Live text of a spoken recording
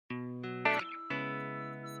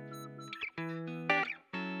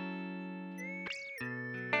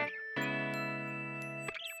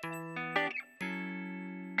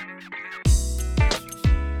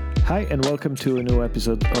Hi, and welcome to a new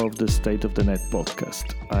episode of the State of the Net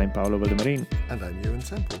podcast. I'm Paolo Valdemarin. And I'm Ewan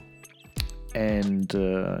Semple. And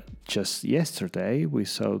just yesterday, we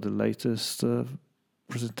saw the latest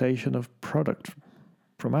presentation of product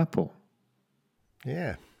from Apple.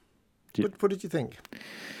 Yeah. What did you think?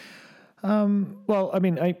 Well, I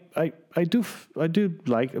mean, I do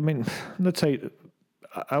like. I mean, let's say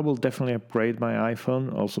I will definitely upgrade my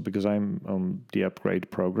iPhone, also because I'm on the upgrade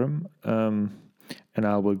program. And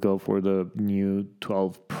I will go for the new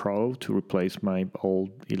 12 Pro to replace my old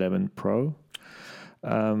 11 Pro.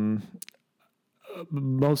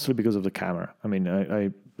 Mostly because of the camera. I mean,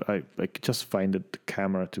 I just find that the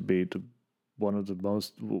camera to be one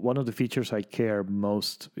of the features I care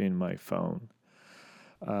most in my phone.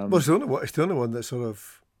 Well, it's the only one that sort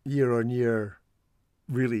of year on year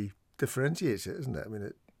really differentiates it, isn't it? I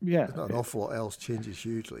mean, there's not an awful lot else changes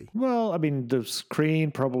hugely. Well, I mean, the screen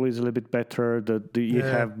probably is a little bit better. You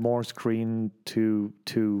have more screen to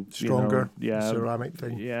stronger, ceramic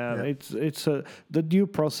thing. It's the new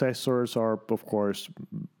processors are, of course,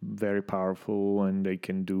 very powerful, and they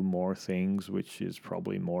can do more things, which is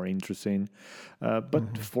probably more interesting.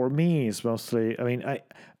 But for me, it's mostly. I mean,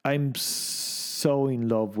 I'm so in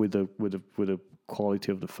love with the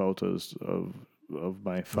quality of the photos of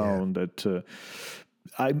my phone that.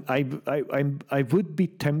 I would be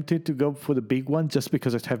tempted to go for the big one just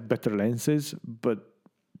because it have better lenses, but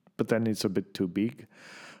then it's a bit too big.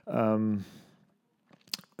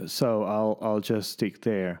 So I'll just stick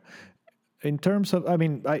there. In terms of, I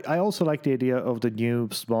mean, I also like the idea of the new,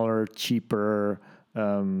 smaller, cheaper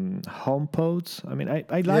HomePods. I mean, I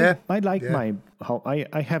like my home.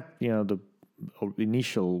 I have the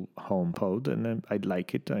initial HomePod, and then I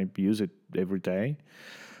like it. I use it every day.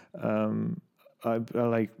 I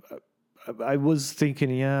was thinking,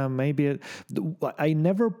 maybe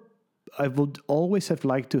I would always have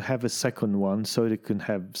liked to have a second one so it can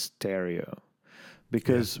have stereo,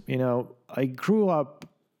 because I grew up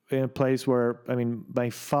in a place where, I mean, my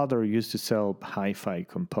father used to sell hi-fi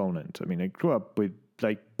components. I mean, I grew up with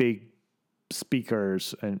like big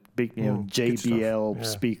speakers and big JBL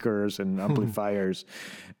speakers and amplifiers,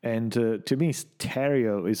 and to me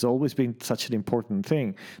stereo has always been such an important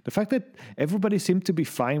thing. The fact that everybody seems to be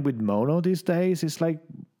fine with mono these days is like,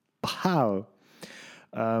 how?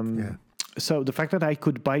 So the fact that I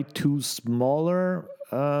could buy two smaller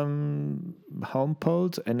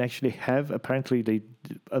HomePods and actually apparently they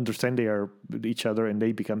understand they are with each other and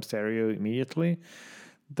they become stereo immediately,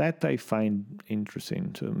 that I find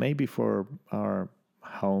interesting too. Maybe for our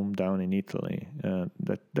home down in Italy,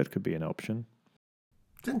 that could be an option.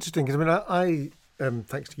 It's interesting because I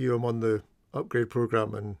thanks to you, I'm on the upgrade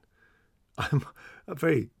program, and I'm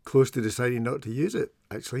very close to deciding not to use it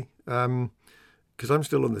actually, because I'm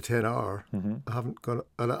still on the 10R. I haven't gone,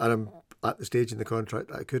 and I'm at the stage in the contract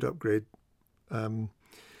that I could upgrade. And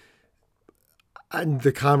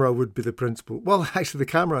the camera would be the principal. Well, actually, the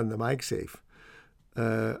camera and the MagSafe.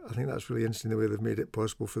 I think that's really interesting the way they've made it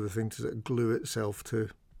possible for the thing to sort of glue itself to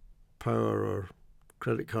power or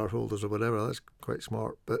credit card holders or whatever. That's quite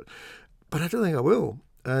smart, but I don't think I will.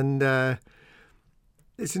 And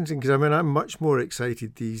it's interesting because I'm much more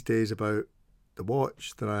excited these days about the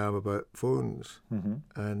watch than I am about phones.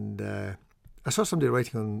 And I saw somebody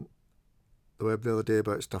writing on the web the other day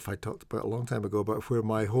about stuff I talked about a long time ago, about where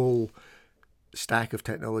my whole stack of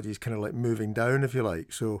technology is kind of like moving down, if you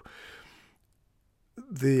like. So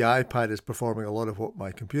the iPad is performing a lot of what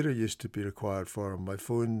my computer used to be required for, and my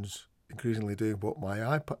phone's increasingly doing what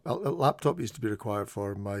my laptop used to be required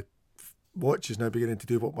for, and my watch is now beginning to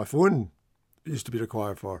do what my phone used to be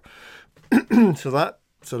required for. So that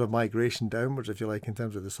sort of migration downwards, if you like, in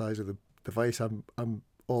terms of the size of the device, I'm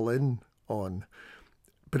all in on.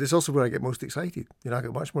 But it's also where I get most excited. I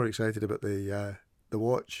get much more excited about the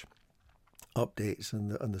watch updates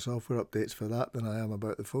and the software updates for that than I am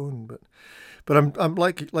about the phone. But I'm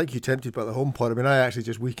like you, tempted by the HomePod. I mean, I actually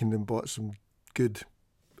just weekend and bought some good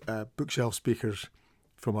bookshelf speakers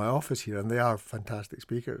from my office here, and they are fantastic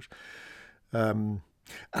speakers. And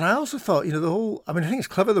I also thought, I think it's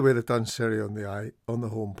clever the way they've done Siri on the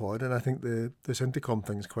HomePod, and I think this intercom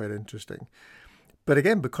thing is quite interesting. But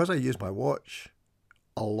again, because I use my watch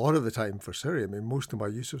a lot of the time for Siri, I mean, most of my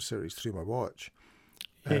use of Siri is through my watch.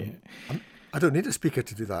 I don't need a speaker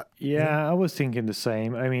to do that. Yeah, I was thinking the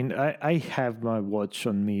same. I mean, I have my watch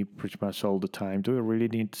on me pretty much all the time. Do I really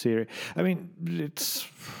need Siri? I mean,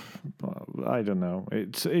 I don't know.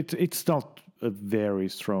 It's not a very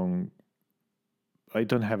strong. I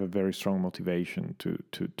don't have a very strong motivation to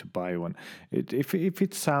buy one. If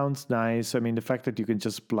it sounds nice, I mean, the fact that you can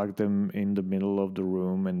just plug them in the middle of the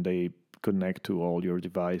room and they connect to all your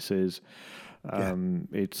devices.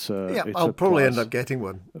 It's I'll a probably plus. end up getting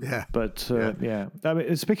one. Yeah, But yeah, I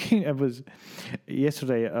mean, speaking, I was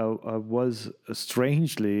yesterday. I was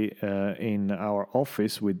strangely in our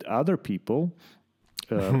office with other people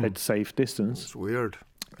at safe distance. it's weird.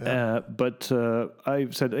 But I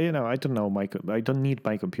said, I don't know, I don't need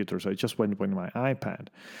my computer, so I just went with my iPad,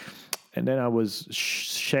 and then I was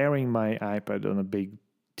sharing my iPad on a big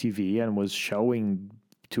TV and was showing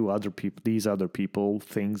to these other people,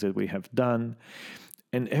 things that we have done.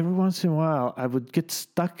 And every once in a while, I would get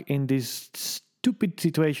stuck in this stupid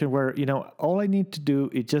situation where, all I need to do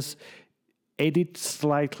is just edit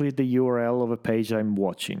slightly the URL of a page I'm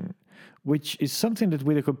watching, which is something that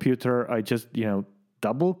with a computer, I just,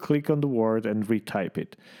 double click on the word and retype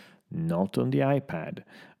it. Not on the iPad.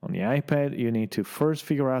 On the iPad, you need to first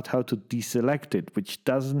figure out how to deselect it, which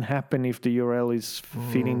doesn't happen if the URL is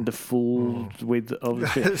fitting the full width of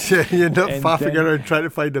the You're not faffing around trying to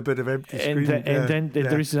find a bit of empty screen. And then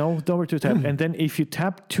there is nowhere to tap. And then if you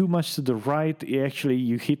tap too much to the right,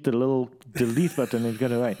 you hit the little delete button and go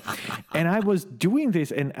away. And I was doing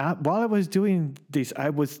this, and while I was doing this, I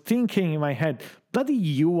was thinking in my head, bloody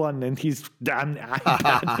Yuan and his damn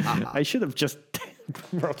iPad. I should have just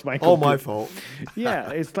brought my computer. All my fault.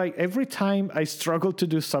 Yeah, it's like every time I struggle to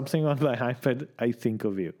do something on my iPad, I think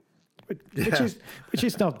of you, which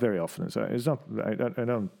is not very often. So it's not.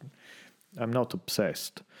 I'm not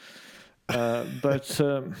obsessed, but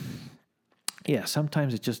yeah,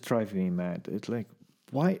 sometimes it just drives me mad. It's like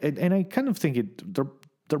why, and I kind of think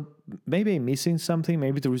they're maybe missing something.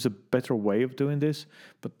 Maybe there is a better way of doing this,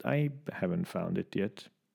 but I haven't found it yet.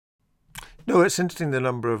 No, it's interesting the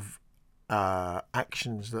number of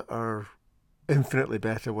actions that are infinitely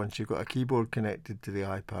better once you've got a keyboard connected to the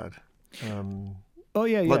iPad.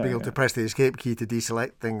 Like being able to press the escape key to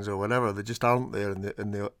deselect things or whatever. They just aren't there in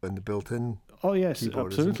the built-in. Oh yes,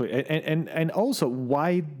 keyboard, absolutely. And also,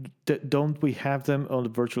 why don't we have them on the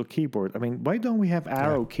virtual keyboard? I mean, why don't we have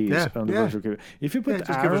arrow keys on the virtual keyboard? If you put just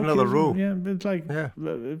arrow give us another keys, row. Yeah, it's like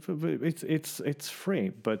it's free,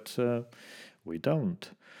 but we don't.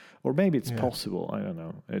 Or maybe it's possible. I don't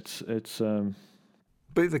know. It's.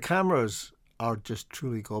 But the cameras are just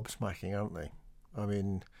truly gobsmacking, aren't they? I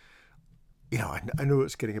mean, I know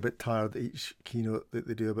it's getting a bit tired. Each keynote that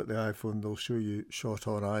they do about the iPhone, they'll show you shot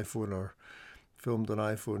on iPhone or filmed on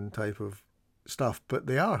iPhone type of stuff. But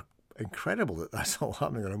they are incredible that that's all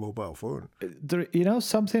happening on a mobile phone.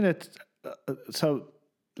 Something that. So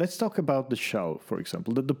let's talk about the show, for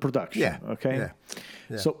example, the production. Yeah. Okay.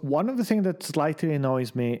 Yeah. So one of the things that slightly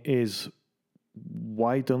annoys me is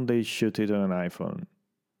why don't they shoot it on an iPhone?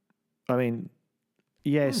 I mean,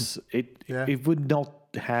 yes, it would not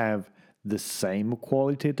have the same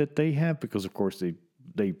quality that they have because, of course, they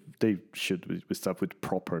shoot with stuff with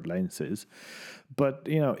proper lenses. But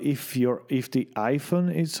if the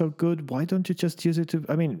iPhone is so good, why don't you just use it to?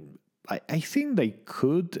 I mean, I think they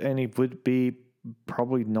could, and it would be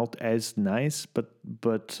probably not as nice, but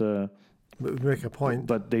would make a point.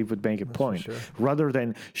 But they would make a point sure. rather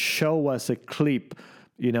than show us a clip,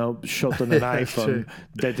 shot on an iPhone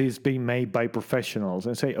that is being made by professionals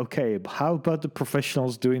and say, okay, how about the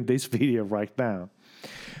professionals doing this video right now?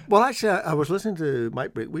 Well, actually, I was listening to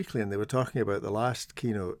Mike Break Weekly, and they were talking about the last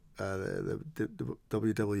keynote, the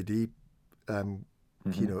WWD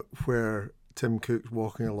keynote, where Tim Cook's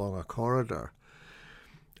walking along a corridor.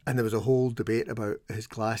 And there was a whole debate about his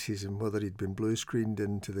glasses and whether he'd been blue screened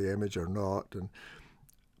into the image or not.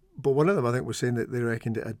 But one of them, I think, was saying that they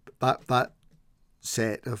reckoned that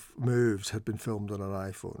set of moves had been filmed on an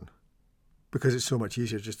iPhone because it's so much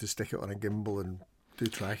easier just to stick it on a gimbal and do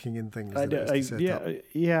tracking and things.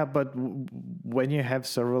 But when you have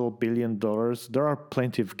several $1 billion, there are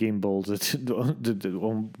plenty of gimbals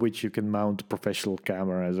on which you can mount professional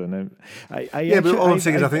cameras. And but all I'm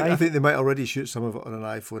saying is I think they might already shoot some of it on an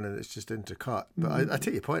iPhone and it's just intercut. But I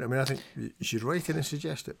take your point. I mean, I think you should write in and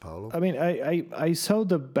suggest it, Paolo. I mean, I saw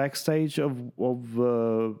the backstage of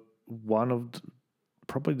one of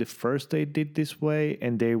probably the first they did this way,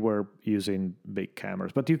 and they were using big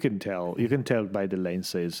cameras, but you can tell by the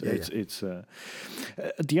lenses. It's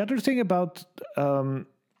the other thing about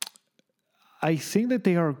I think that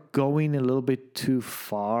they are going a little bit too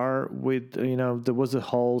far with, there was a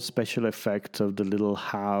whole special effect of the little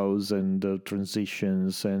house and the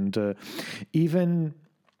transitions, and even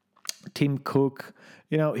Tim Cook,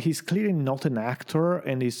 he's clearly not an actor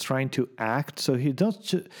and he's trying to act, so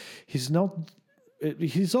he's not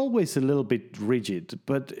he's always a little bit rigid,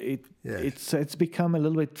 but it's become a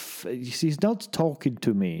little bit. He's not talking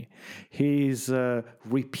to me. He's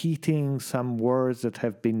repeating some words that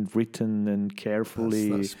have been written and carefully.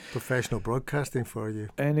 That's professional broadcasting for you.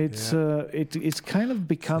 And it's kind of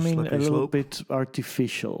becoming a little bit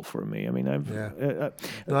artificial for me. I mean, I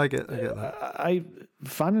get that.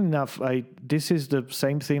 Fun enough, this is the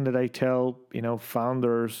same thing that I tell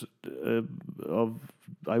founders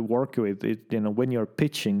I work with. When you're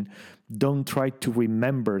pitching, don't try to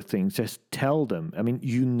remember things. Just tell them. I mean,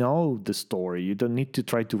 the story. You don't need to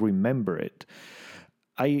try to remember it.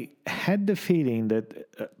 I had the feeling that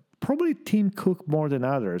probably Tim Cook more than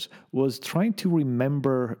others was trying to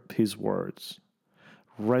remember his words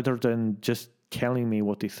rather than just telling me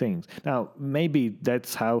what he thinks. Now, maybe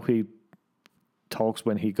that's how he talks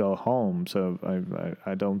when he go home. So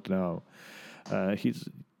I don't know.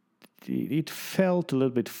 It felt a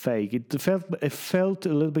little bit fake. It felt a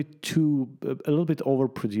little bit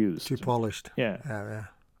overproduced, too polished. Yeah.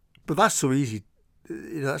 But that's so easy.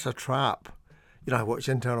 That's a trap. I watch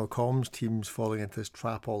internal comms teams falling into this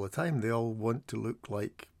trap all the time. They all want to look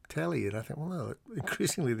like telly, and I think, well,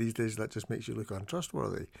 increasingly these days that just makes you look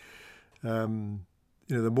untrustworthy. The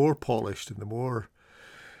more polished and the more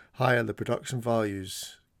higher the production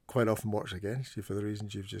values, quite often works against you for the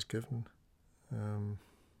reasons you've just given.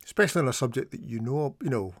 Especially on a subject that I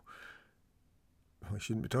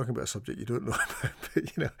shouldn't be talking about a subject you don't know about,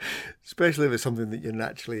 but, especially if it's something that you're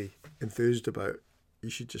naturally enthused about, you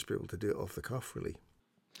should just be able to do it off the cuff, really.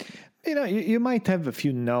 You might have a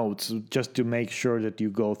few notes just to make sure that you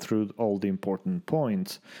go through all the important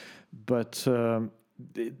points, but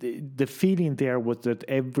the feeling there was that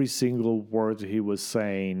every single word he was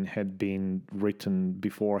saying had been written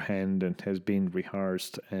beforehand and has been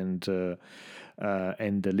rehearsed and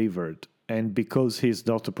delivered. And because he's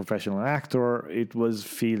not a professional actor, it was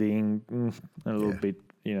feeling a little bit,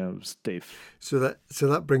 stiff. So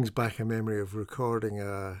that brings back a memory of recording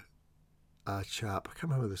a chap. I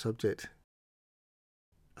can't remember the subject.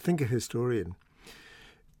 I think a historian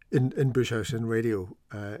in Bush House in radio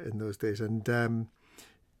in those days, and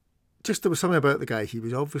just there was something about the guy. He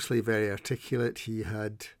was obviously very articulate. He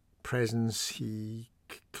had presence. He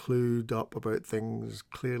clued up about things,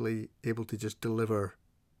 clearly able to just deliver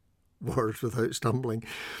words without stumbling.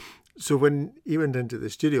 So when he went into the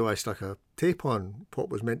studio, I stuck a tape on what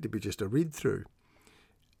was meant to be just a read-through.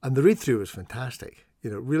 And the read-through was fantastic,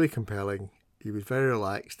 really compelling. He was very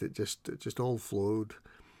relaxed. It just all flowed.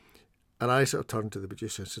 And I sort of turned to the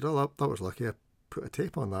producer and said, "Oh, that was lucky. I put a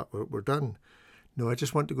tape on that. We're done." "No, I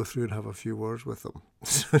just want to go through and have a few words with them."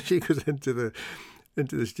 So she goes into the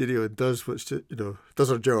studio and does does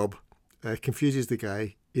her job, confuses the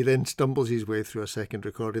guy. He then stumbles his way through a second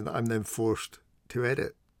recording that I'm then forced to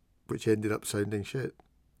edit, which ended up sounding shit,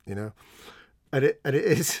 And it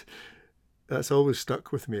is, that's always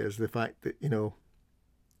stuck with me, is the fact that,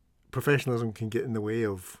 professionalism can get in the way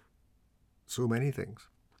of so many things.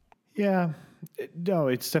 Yeah, no,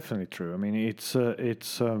 it's definitely true. I mean,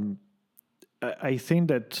 I think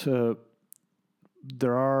that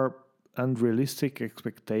there are unrealistic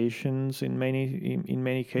expectations in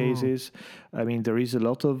many cases. I mean, there is a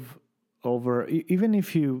lot of even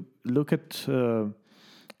if you look at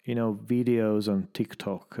videos on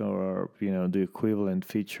TikTok or the equivalent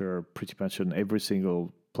feature pretty much on every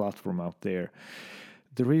single platform out there.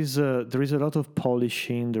 There is a lot of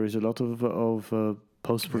polishing. There is a lot of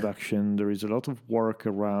post-production. There is a lot of work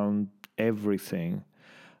around everything,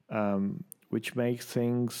 which makes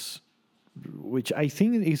things, which I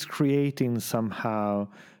think is creating somehow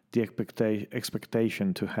the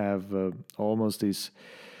expectation to have almost this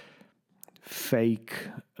fake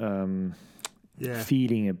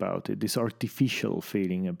feeling about it, this artificial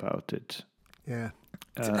feeling about it. Yeah,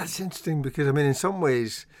 that's interesting because, I mean, in some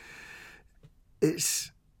ways,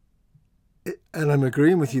 and I'm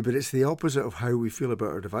agreeing with you, but it's the opposite of how we feel about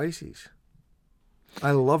our devices.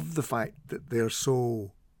 I love the fact that they're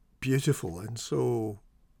so beautiful and so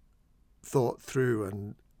thought through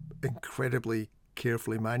and incredibly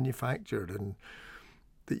carefully manufactured, and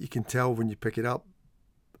that you can tell when you pick it up,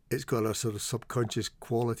 it's got a sort of subconscious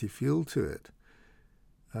quality feel to it.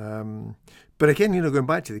 But again, going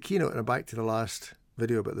back to the keynote and back to the last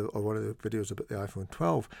video or one of the videos about the iPhone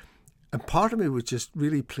 12, and part of me was just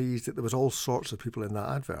really pleased that there was all sorts of people in that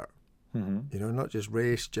advert. Mm-hmm. Not just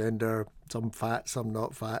race, gender, some fat, some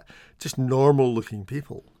not fat, just normal looking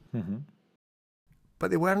people. Mm-hmm.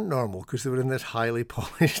 But they weren't normal because they were in this highly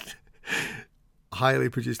polished, highly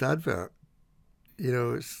produced advert.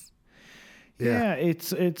 It's... Yeah,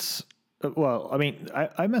 it's well, I mean,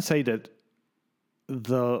 I must say that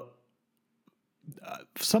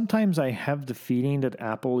sometimes I have the feeling that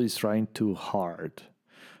Apple is trying too hard.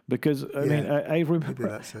 Because I mean, I maybe remember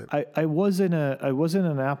that's it. I was in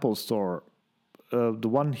an Apple store, the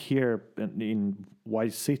one here in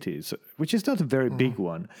White City, which is not a very big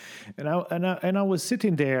one, and I was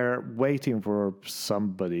sitting there waiting for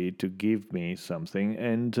somebody to give me something,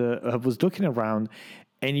 and I was looking around,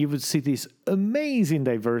 and you would see this amazing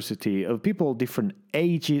diversity of people, different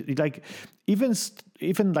ages, like even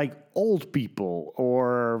like old people,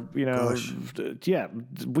 or Gosh. yeah,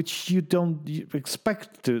 which you don't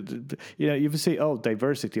expect to, you would say, oh,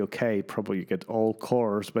 diversity, okay, probably you get all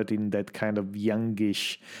colors, but in that kind of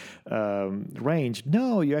youngish range.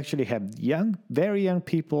 No, you actually have very young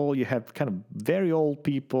people, you have kind of very old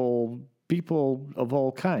people of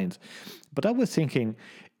all kinds. But I was thinking,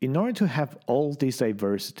 in order to have all this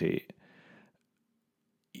diversity,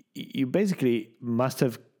 you basically must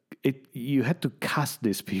have it. You had to cast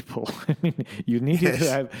these people. I mean, you needed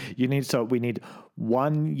to have. So we need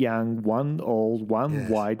one young, one old, one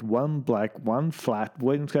white, one black, one flat.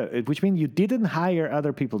 Which means you didn't hire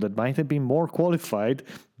other people that might have been more qualified,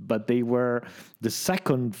 but they were the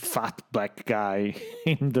second fat black guy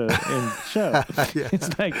in the show.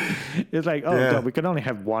 It's like no, we can only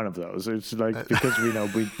have one of those. It's like, because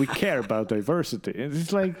we care about diversity.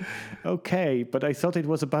 It's like, okay, but I thought it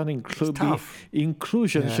was about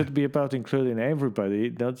inclusion. Should be about including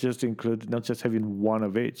everybody, not just having one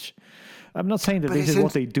of each. I'm not saying that this is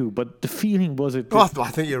what they do, but the feeling was it. Oh, I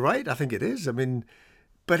think you're right. I think it is. I mean,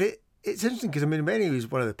 but it's interesting because, I mean, in many ways,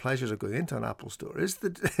 one of the pleasures of going into an Apple store is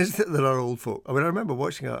that there are old folk. I mean, I remember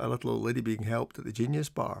watching a little old lady being helped at the Genius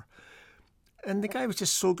Bar, and the guy was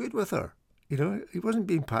just so good with her. He wasn't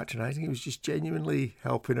being patronising. He was just genuinely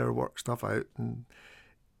helping her work stuff out, and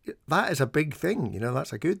that is a big thing.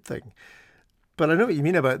 That's a good thing. But I know what you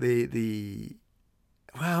mean about the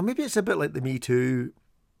well, maybe it's a bit like the Me Too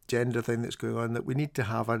gender thing that's going on, that we need to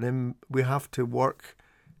have we have to work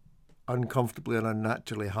uncomfortably and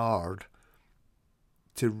unnaturally hard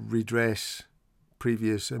to redress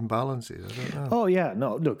previous imbalances. I don't know. Oh yeah,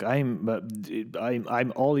 no. Look,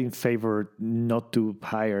 I'm all in favor not to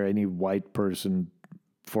hire any white person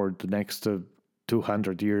for the next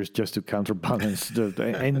 200 years just to counterbalance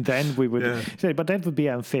and then we would say, but that would be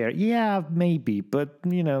unfair. Yeah, maybe, but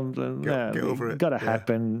get over it. Gotta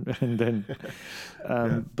happen, and then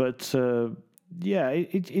but.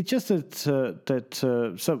 It's just that.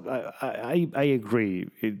 So I agree.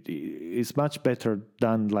 It's much better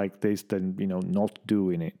done like this than not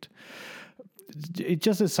doing it. It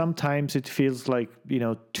just that sometimes it feels like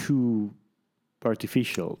too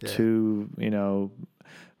artificial, too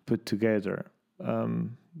put together.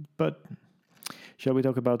 But shall we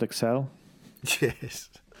talk about Excel? Yes.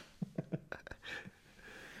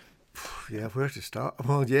 Yeah, where to start?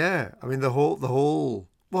 Well, yeah. I mean, the whole.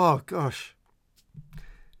 Oh gosh.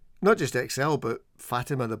 Not just Excel, but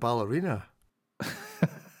Fatima the ballerina.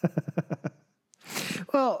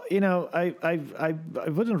 Well, I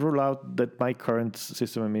wouldn't rule out that my current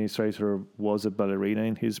system administrator was a ballerina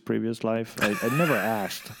in his previous life. I never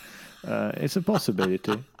asked. It's a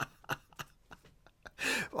possibility.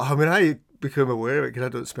 I mean, I became aware of it because I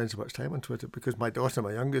don't spend so much time on Twitter, because my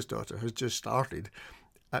youngest daughter, has just started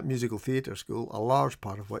at musical theatre school, a large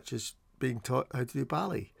part of which is being taught how to do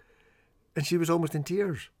ballet. And she was almost in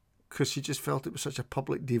tears because she just felt it was such a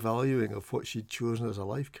public devaluing of what she'd chosen as a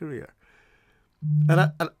life career. And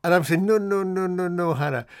I'm saying, no,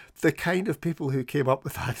 Hannah. The kind of people who came up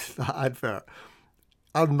with that advert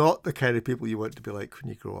are not the kind of people you want to be like when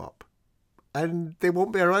you grow up. And they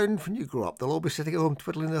won't be around when you grow up. They'll all be sitting at home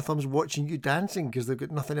twiddling their thumbs watching you dancing because they've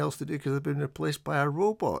got nothing else to do because they've been replaced by a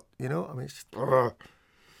robot. I mean, it's just...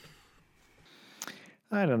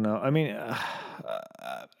 I don't know. I mean,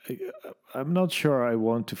 I'm not sure I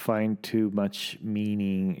want to find too much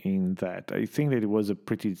meaning in that. I think that it was a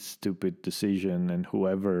pretty stupid decision, and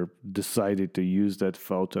whoever decided to use that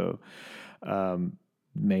photo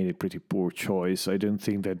made a pretty poor choice. I don't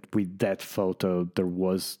think that with that photo there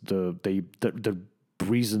was the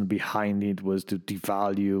reason behind it was to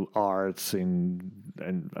devalue arts and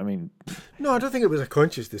I mean... No, I don't think it was a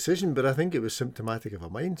conscious decision, but I think it was symptomatic of a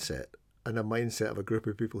mindset. And a mindset of a group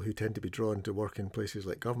of people who tend to be drawn to work in places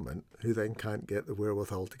like government, who then can't get the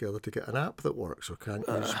wherewithal together to get an app that works or can't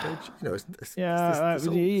use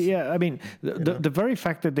spreadsheets. I mean, the very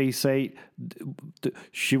fact that they say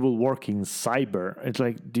she will work in cyber, it's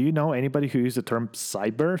like, do you know anybody who uses the term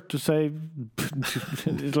cyber to say?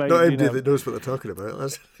 It's like, not anybody that knows what they're talking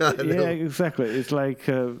about. Exactly. It's like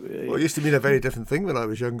it used to mean a very different thing when I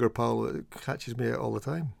was younger, Paul. It catches me out all the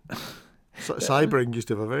time. Cybering used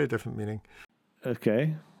to have a very different meaning.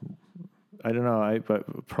 Okay. I don't know. I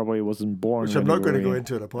probably wasn't born. Which when I'm you not going were to go in-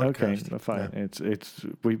 into in a podcast. Okay, fine. Yeah. It's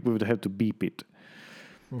we would have to beep it.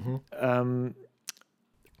 About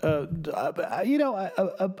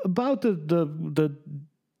the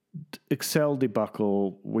Excel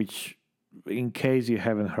debacle, which, in case you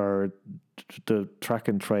haven't heard, the track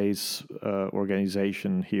and trace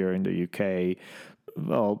organization here in the UK,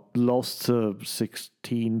 well, lost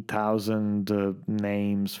 16,000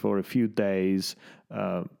 names for a few days,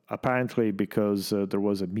 apparently because there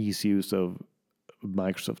was a misuse of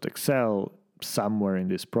Microsoft Excel somewhere in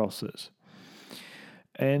this process.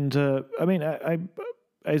 And I mean, I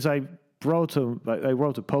as I wrote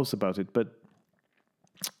a post about it, but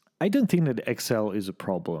I don't think that Excel is a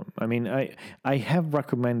problem. I mean, I have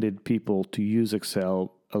recommended people to use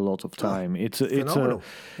Excel a lot of time. Phenomenal.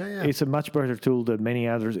 It's a much better tool than many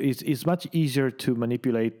others. It's much easier to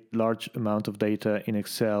manipulate large amount of data in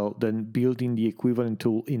Excel than building the equivalent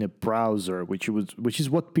tool in a browser, which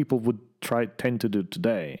is what people would tend to do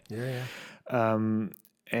today.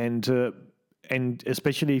 And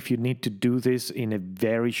especially if you need to do this in a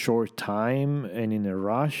very short time and in a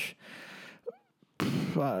rush.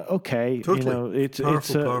 Okay, Totally. it's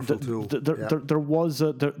Powerful tool. There was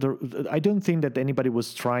I don't think that anybody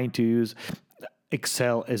was trying to use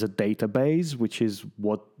Excel as a database, which is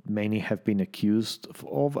what many have been accused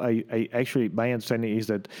of. I actually, my understanding is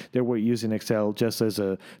that they were using Excel just as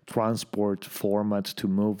a transport format to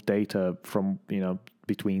move data from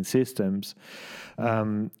between systems.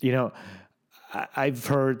 I've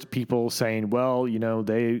heard people saying, well,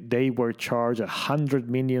 they were charged £100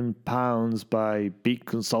 million by big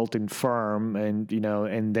consulting firm, and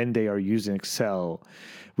then they are using Excel,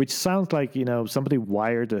 which sounds like somebody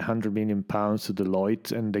wired £100 million to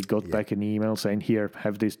Deloitte, and they got back an email saying, here,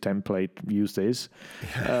 have this template, use this.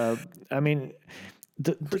 I mean.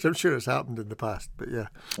 Which I'm sure has happened in the past, but yeah.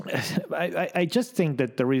 I just think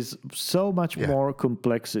that there is so much more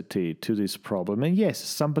complexity to this problem. And yes,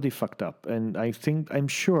 somebody fucked up. And I'm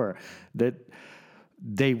sure that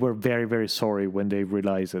they were very, very sorry when they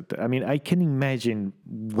realized it. I mean, I can imagine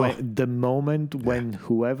the moment when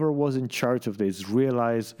whoever was in charge of this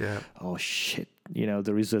realized, oh shit,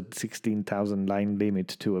 there is a 16,000 line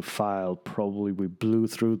limit to a file. Probably we blew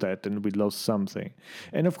through that and we lost something.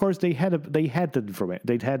 And of course, they had the information.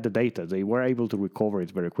 They had the data. They were able to recover it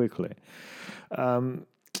very quickly.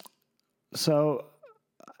 So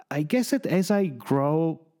I guess that as I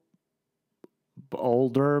grow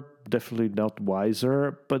older, definitely not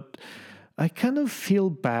wiser, but I kind of feel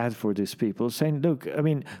bad for these people, saying, look, I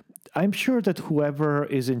mean, I'm sure that whoever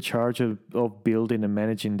is in charge of building and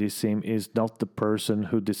managing this sim is not the person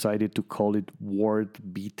who decided to call it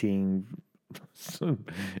word-beating,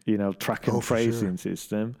 track and tracing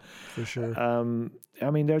system. For sure. I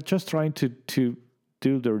mean, they're just trying to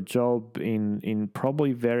do their job in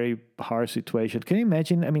probably very hard situation. Can you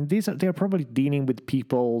imagine? I mean, they're probably dealing with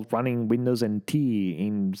people running Windows NT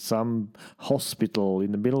in some hospital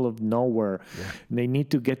in the middle of nowhere. They need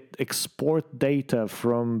to export data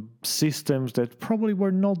from systems that probably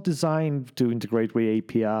were not designed to integrate with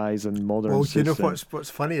APIs and modern systems. What's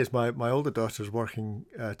funny is my older daughter's working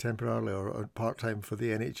temporarily or part-time for the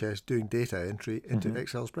NHS doing data entry into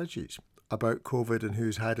Excel spreadsheets about COVID and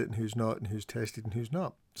who's had it and who's not and who's tested and who's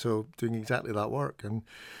not. So doing exactly that work. And,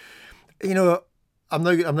 I'm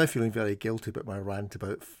now feeling very guilty about my rant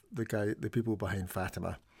about the people behind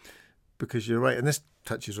Fatima, because you're right. And this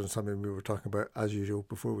touches on something we were talking about as usual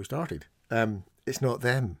before we started. It's not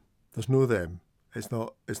them. There's no them. It's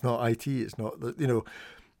not IT. It's not,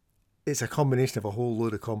 it's a combination of a whole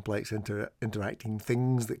load of complex interacting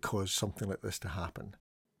things that cause something like this to happen.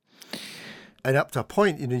 And up to a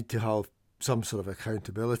point, you need to have some sort of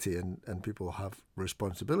accountability and people have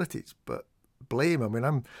responsibilities. But blame, I mean,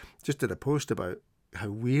 I'm just did a post about how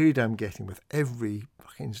weird I'm getting with every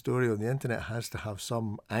fucking story on the internet has to have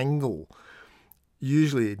some angle,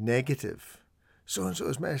 usually negative.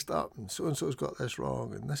 So-and-so's messed up and so-and-so's got this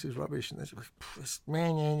wrong and this is rubbish and this is...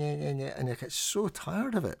 And I get so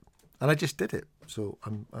tired of it. And I just did it. So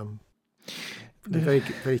I'm very,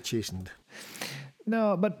 very chastened.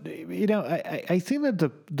 No, but I think that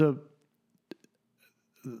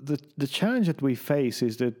the challenge that we face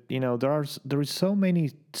is that there is so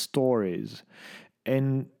many stories,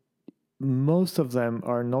 and most of them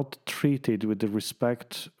are not treated with the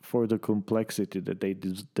respect for the complexity that they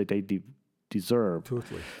deserve.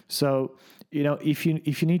 Totally. So, if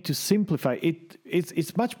you need to simplify it,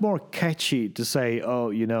 it's much more catchy to say,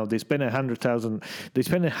 oh, they spend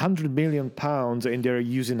 £100 million and they're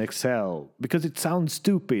using Excel, because it sounds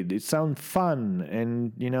stupid, it sounds fun,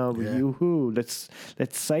 and yoo-hoo, let's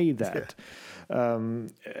say that.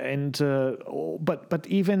 But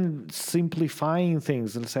even simplifying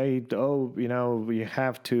things and say, oh, you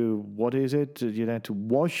have to, what is it? You have to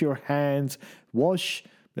wash your hands,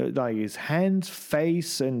 like it's hands,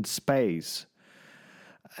 face, and space.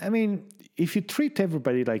 I mean, if you treat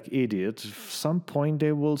everybody like idiots, at some point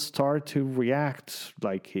they will start to react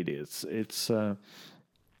like idiots. It's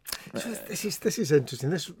So this is interesting.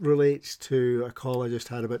 This relates to a call I just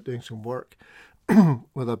had about doing some work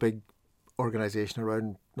with a big organisation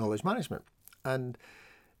around knowledge management, and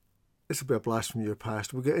this will be a blast from your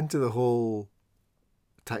past. We get into the whole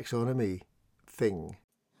taxonomy thing.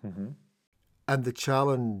 Mm-hmm. And the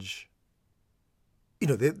challenge,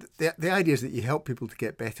 the idea is that you help people to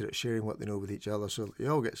get better at sharing what they know with each other, so that you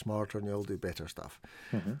all get smarter and you all do better stuff.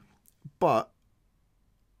 Mm-hmm. But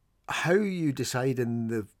how you decide in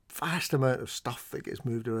the vast amount of stuff that gets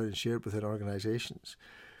moved around and shared within organisations,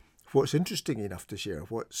 what's interesting enough to share,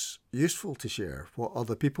 what's useful to share, what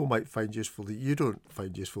other people might find useful that you don't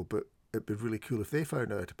find useful, but it'd be really cool if they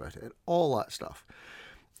found out about it, and all that stuff.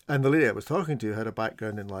 And the lady I was talking to had a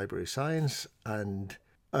background in library science and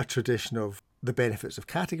a tradition of the benefits of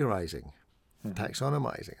categorising,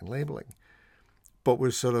 taxonomising and labelling, but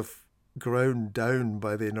was sort of ground down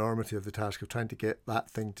by the enormity of the task of trying to get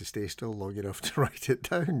that thing to stay still long enough to write it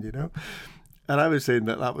down, And I was saying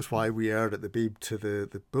that was why we erred at the beeb to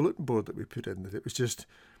the bulletin board that we put in, that it was just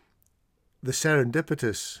the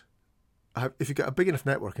serendipitous. If you've got a big enough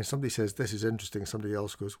network and somebody says, this is interesting, somebody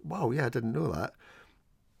else goes, wow, yeah, I didn't know that.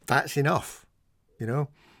 That's enough, And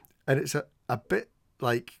it's a bit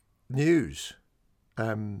like news.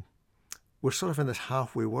 We're sort of in this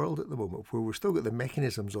halfway world at the moment where we've still got the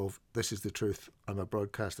mechanisms of this is the truth, I'm a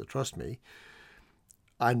broadcaster, trust me,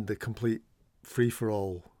 and the complete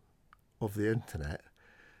free-for-all of the internet.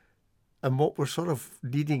 And what we're sort of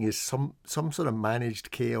needing is some sort of managed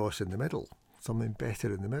chaos in the middle, something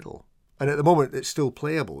better in the middle. And at the moment, it's still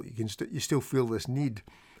playable. You still feel this need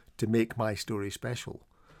to make my story special.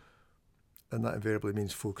 And that invariably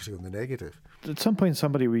means focusing on the negative. At some point,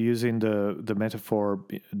 somebody was using the metaphor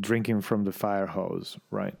drinking from the fire hose,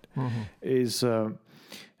 right? Mm-hmm. Is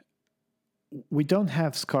we don't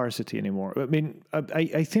have scarcity anymore. I mean,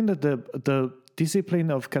 I think that the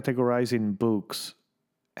discipline of categorizing books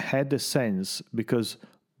had a sense because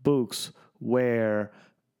books were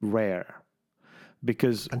rare.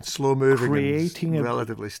 Because and slow moving, creating and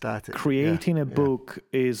relatively static. Creating a book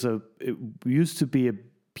it used to be a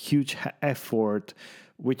huge effort,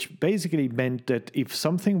 which basically meant that if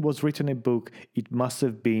something was written in a book, it must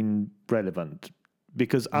have been relevant,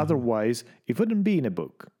 because otherwise it wouldn't be in a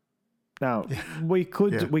book. Now we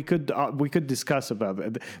could discuss about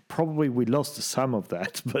that. Probably we lost some of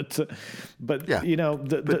that, but the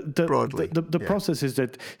process is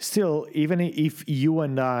that still, even if you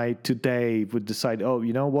and I today would decide, oh,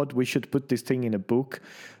 you know what, we should put this thing in a book.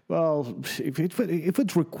 Well, if it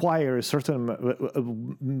would require a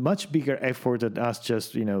much bigger effort than us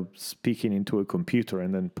just speaking into a computer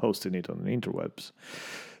and then posting it on the interwebs.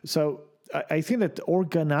 So I think that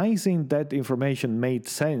organizing that information made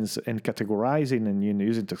sense, and categorizing and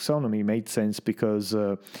using taxonomy made sense because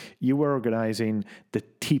you were organizing the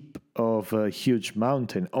tip of a huge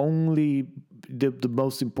mountain. Only the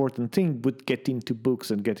most important thing would get into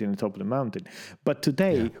books and get in the top of the mountain. But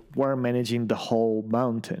today, we're managing the whole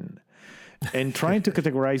mountain. And trying to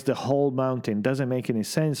categorize the whole mountain doesn't make any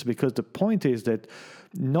sense, because the point is that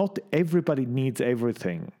not everybody needs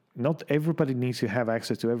everything. Not everybody needs to have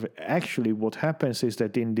access to everything. Actually, what happens is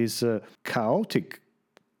that in this chaotic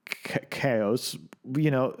chaos,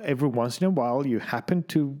 every once in a while you happen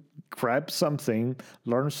to grab something,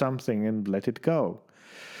 learn something, and let it go.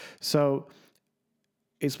 So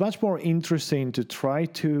it's much more interesting to try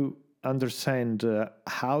to understand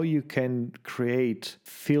how you can create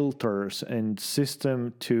filters and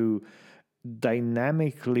system to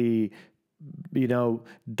dynamically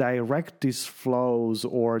direct these flows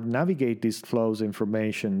or navigate these flows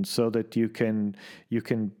information so that you can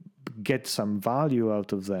get some value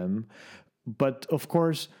out of them. But of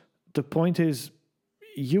course, the point is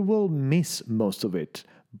you will miss most of it.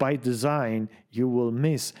 By design, you will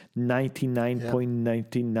miss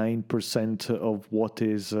 99.99% of what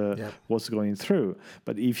is what's going through.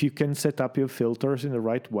 But if you can set up your filters in the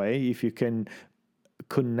right way, if you can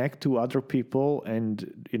connect to other people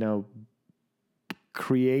and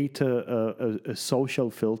create a social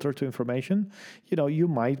filter to information, you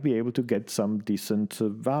might be able to get some decent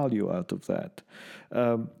value out of that.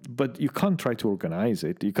 But you can't try to organize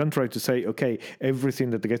it. You can't try to say, okay, everything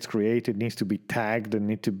that gets created needs to be tagged and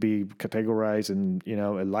need to be categorized, and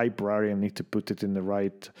a librarian needs to put it in the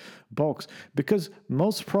right box, because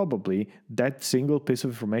most probably that single piece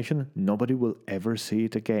of information, nobody will ever see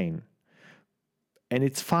it again, and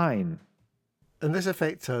it's fine. And this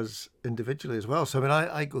affects us individually as well. So, I mean,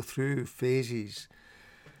 I go through phases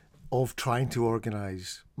of trying to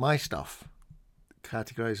organise my stuff,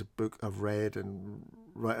 categorise a book I've read and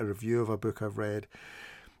write a review of a book I've read,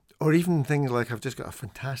 or even things like I've just got a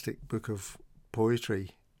fantastic book of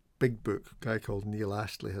poetry, big book. A guy called Neil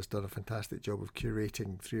Astley has done a fantastic job of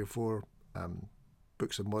curating 3 or 4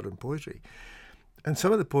 books of modern poetry. And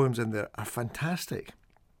some of the poems in there are fantastic.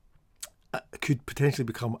 Could potentially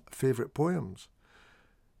become favourite poems.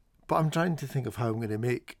 But I'm trying to think of how I'm going to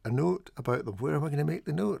make a note about them. Where am I going to make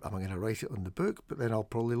the note? Am I going to write it on the book, but then I'll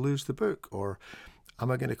probably lose the book? Or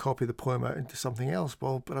am I going to copy the poem out into something else?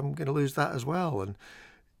 Well, but I'm going to lose that as well. And,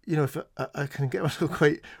 if I can get myself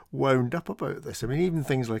quite wound up about this. I mean, even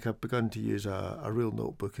things like I've begun to use a real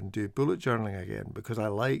notebook and do bullet journaling again, because I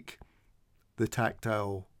like the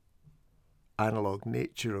tactile, analogue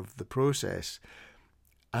nature of the process.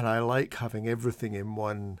 And I like having everything in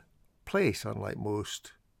one place, unlike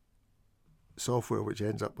most software, which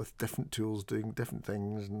ends up with different tools doing different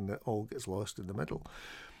things and it all gets lost in the middle.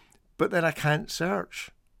 But then I can't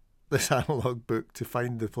search this analog book to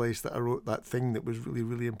find the place that I wrote that thing that was really,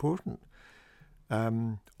 really important.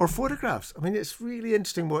 Or photographs. I mean, it's really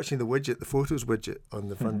interesting watching the Photos widget on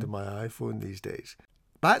the front of my iPhone these days.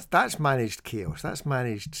 That's managed chaos. That's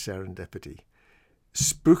managed serendipity.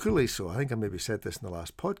 Spookily so. I think I maybe said this in the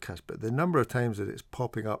last podcast, but the number of times that it's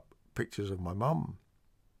popping up pictures of my mum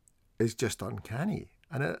is just uncanny.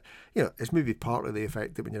 And it's maybe partly the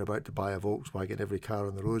effect that when you're about to buy a Volkswagen, every car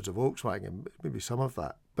on the road's a Volkswagen. Maybe some of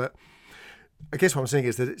that. But I guess what I'm saying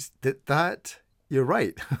is that it's that you're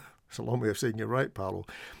right. It's a long way of saying you're right, Paolo.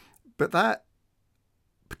 But that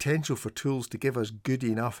potential for tools to give us good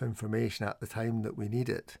enough information at the time that we need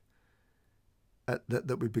it,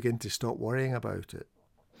 that we begin to stop worrying about it.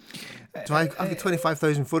 So I've got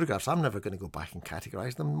 25,000 photographs. I'm never going to go back and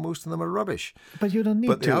categorise them. Most of them are rubbish. But you don't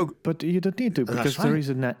need to. But you don't need to, because there is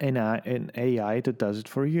an AI that does it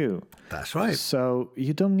for you. That's right. So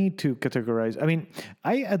you don't need to categorize. I mean,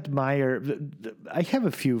 I have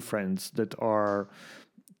a few friends that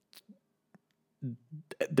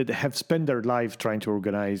have spent their life trying to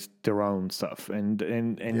organize their own stuff, and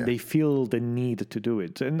they feel the need to do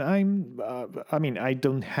it. And I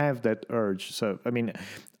don't have that urge. So, I mean,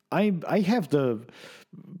 I have the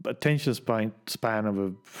attention span of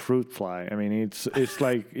a fruit fly. I mean, it's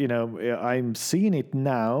like, I'm seeing it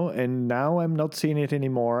now, and now I'm not seeing it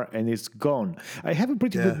anymore, and it's gone. I have a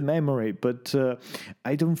pretty good memory, but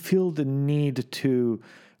I don't feel the need to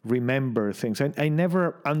remember things. I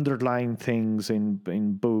never underline things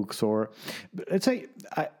in books, or let's say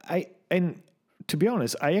and to be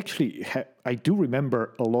honest, I actually I do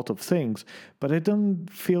remember a lot of things, but I don't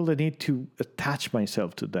feel the need to attach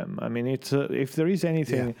myself to them. I mean, it's if there is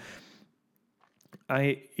anything,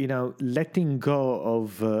 letting go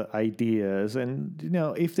of ideas, and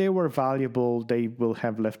if they were valuable, they will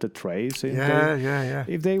have left a trace.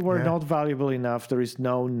 If they were not valuable enough, there is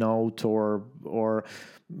no note or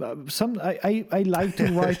some. I like to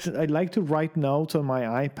write. I like to write notes on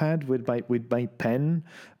my iPad with my pen,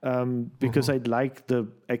 because I like the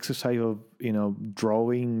exercise of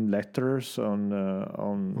drawing letters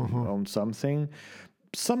on something.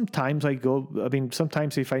 Sometimes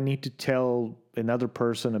sometimes if I need to tell another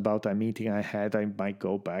person about a meeting I had, I might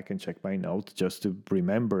go back and check my notes just to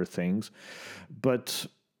remember things. But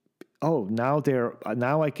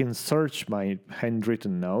now I can search my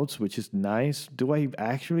handwritten notes, which is nice. Do I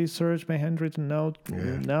actually search my handwritten note?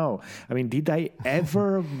 Yeah. No. I mean, did I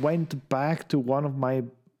ever went back to one of my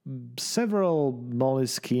several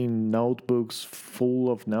Moleskine notebooks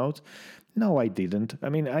full of notes? No, I didn't. I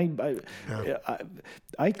mean,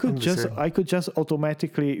 I could just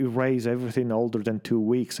automatically erase everything older than 2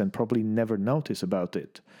 weeks and probably never notice about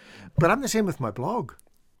it. But I'm the same with my blog.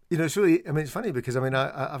 It's really, I mean, it's funny because, I mean,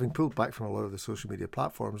 having pulled back from a lot of the social media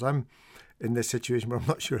platforms, I'm in this situation where I'm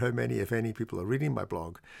not sure how many, if any, people are reading my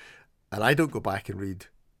blog. And I don't go back and read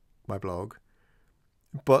my blog.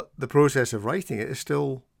 But the process of writing it is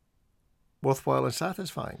still worthwhile and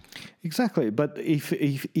satisfying. Exactly. But if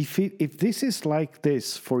this is like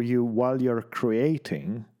this for you while you're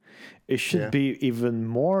creating, it should be even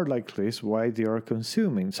more like this while you're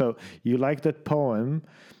consuming. So you like that poem,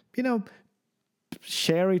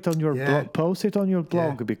 share it on your blog, post it on your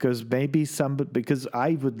blog, because maybe because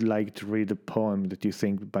I would like to read a poem that you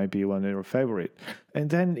think might be one of your favorite. And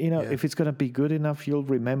then, if it's going to be good enough, you'll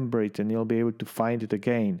remember it and you'll be able to find it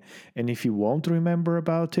again. And if you won't remember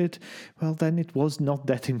about it, well, then it was not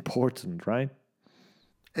that important, right?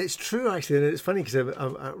 It's true, actually. And it's funny because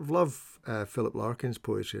I love Philip Larkin's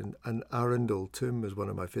poetry, and Arundel Tomb is one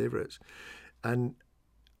of my favourites. And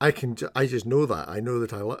I just know that. I know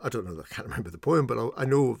that I don't know that I can't remember the poem, but I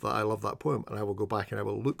know that I love that poem, and I will go back and I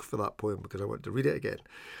will look for that poem because I want to read it again.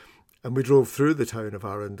 And we drove through the town of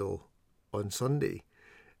Arundel on Sunday.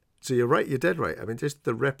 So you're right, you did right. I mean, just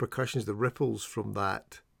the repercussions, the ripples from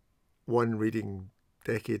that one reading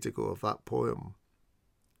decades ago of that poem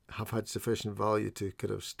have had sufficient value to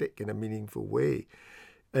kind of stick in a meaningful way.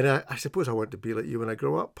 And I suppose I want to be like you when I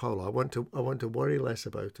grow up, Paula. I want to worry less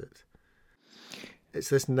about it. It's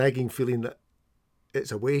this nagging feeling that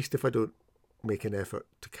it's a waste if I don't make an effort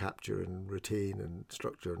to capture and retain and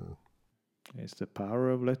structure. It's the power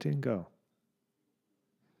of letting go.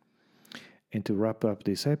 And to wrap up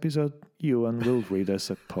this episode, Ewan will read us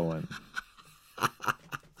a poem.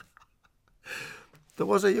 There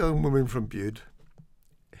was a young woman from Bude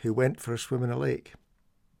who went for a swim in a lake.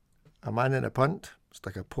 A man in a punt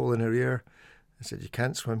stuck a pole in her ear and said, "You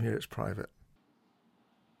can't swim here, it's private."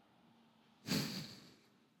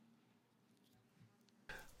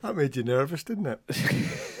 That made you nervous, didn't it?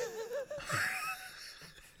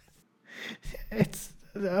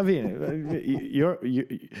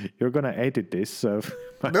 You're gonna edit this, so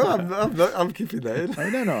no, I'm not. I'm keeping that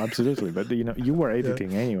in. No, absolutely. But you were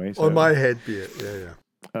editing anyway. So. On my head, be it. Yeah.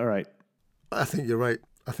 All right. I think you're right.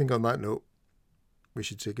 I think on that note, we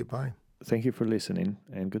should say goodbye. Thank you for listening,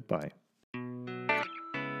 and goodbye.